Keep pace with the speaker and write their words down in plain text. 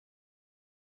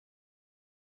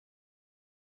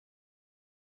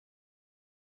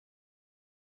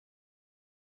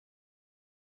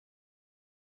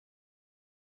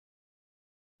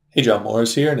Hey, John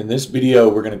Morris here, and in this video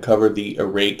we're going to cover the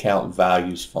array count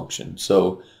values function.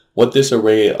 So what this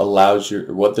function allows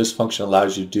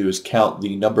you to do is count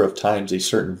the number of times a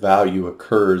certain value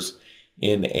occurs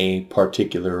in a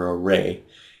particular array.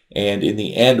 And in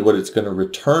the end, what it's going to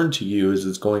return to you is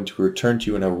it's going to return to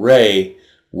you an array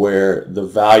where the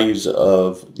values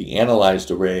of the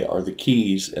analyzed array are the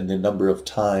keys, and the number of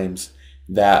times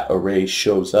that array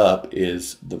shows up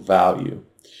is the value.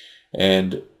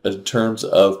 And in terms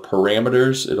of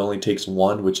parameters, it only takes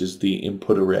one, which is the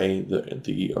input array,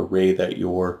 the array that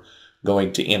you're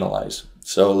going to analyze.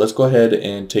 So let's go ahead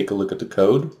and take a look at the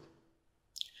code.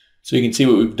 So you can see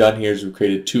what we've done here is we've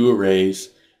created two arrays.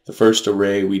 The first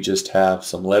array, we just have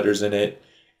some letters in it,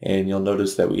 and you'll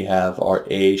notice that we have our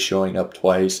A showing up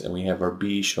twice and we have our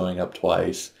B showing up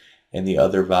twice, and the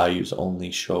other values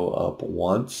only show up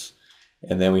once.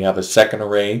 And then we have a second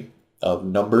array of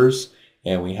numbers,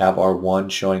 and we have our 1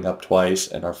 showing up twice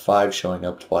and our 5 showing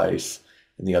up twice,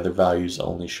 and the other values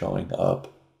only showing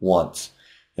up once.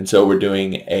 And so we're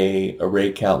doing a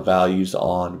array count values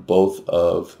on both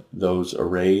of those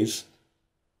arrays,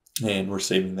 and we're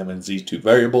saving them as these two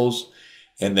variables,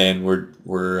 and then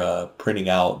we're printing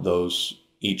out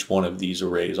each one of these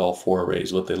arrays, all four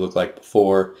arrays, what they look like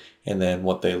before and then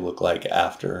what they look like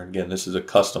after. And again, this is a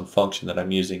custom function that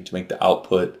I'm using to make the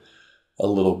output a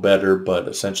little better, but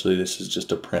essentially this is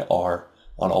just a print R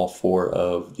on all four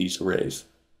of these arrays.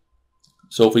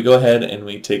 So if we go ahead and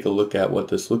we take a look at what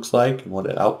this looks like and what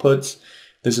it outputs,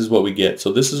 this is what we get.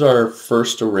 So this is our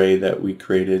first array that we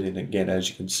created, and again, as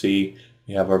you can see,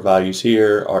 we have our values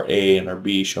here, our A and our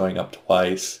B showing up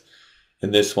twice.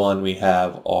 In this one we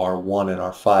have our 1 and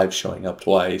our 5 showing up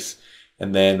twice.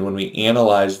 And then when we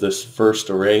analyze this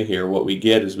first array here, what we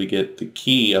get is we get the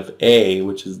key of A,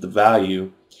 which is the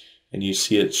value, and you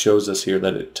see it shows us here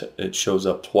that it shows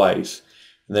up twice.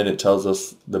 And then it tells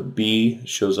us the B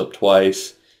shows up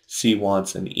twice, C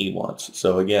once, and E once.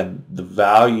 So again, the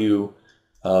value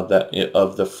of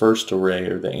the first array,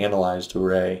 or the analyzed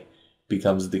array,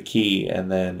 becomes the key, and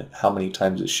then how many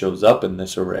times it shows up in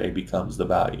this array becomes the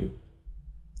value.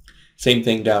 Same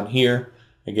thing down here.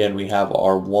 Again, we have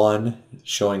our 1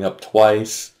 showing up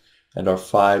twice, and our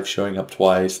 5 showing up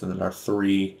twice, and then our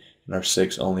 3 and our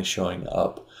 6 only showing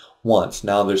up once.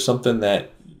 Now there's something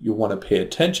that you want to pay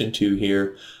attention to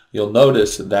here. You'll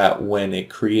notice that when it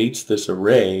creates this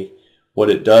array,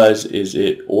 what it does is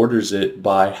it orders it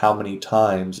by how many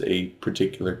times a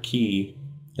particular key,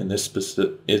 in this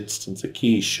specific instance a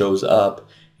key, shows up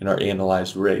in our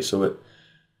analyzed array. So it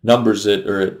numbers it,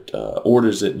 or it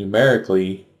orders it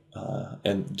numerically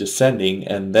and descending,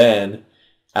 and then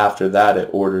after that it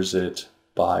orders it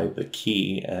by the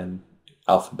key, and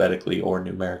alphabetically or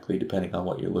numerically depending on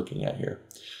what you're looking at here.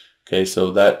 Okay,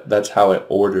 so that's how it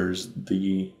orders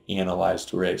the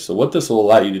analyzed array. So what this will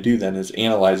allow you to do then is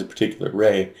analyze a particular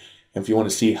array, and if you want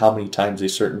to see how many times a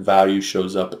certain value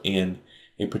shows up in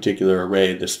a particular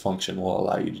array, this function will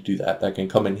allow you to do that. That can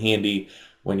come in handy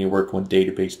when you're working with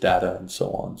database data and so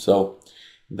on. So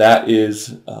that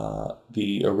is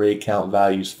the array count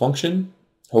values function.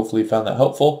 Hopefully you found that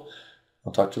helpful.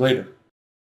 I'll talk to you later.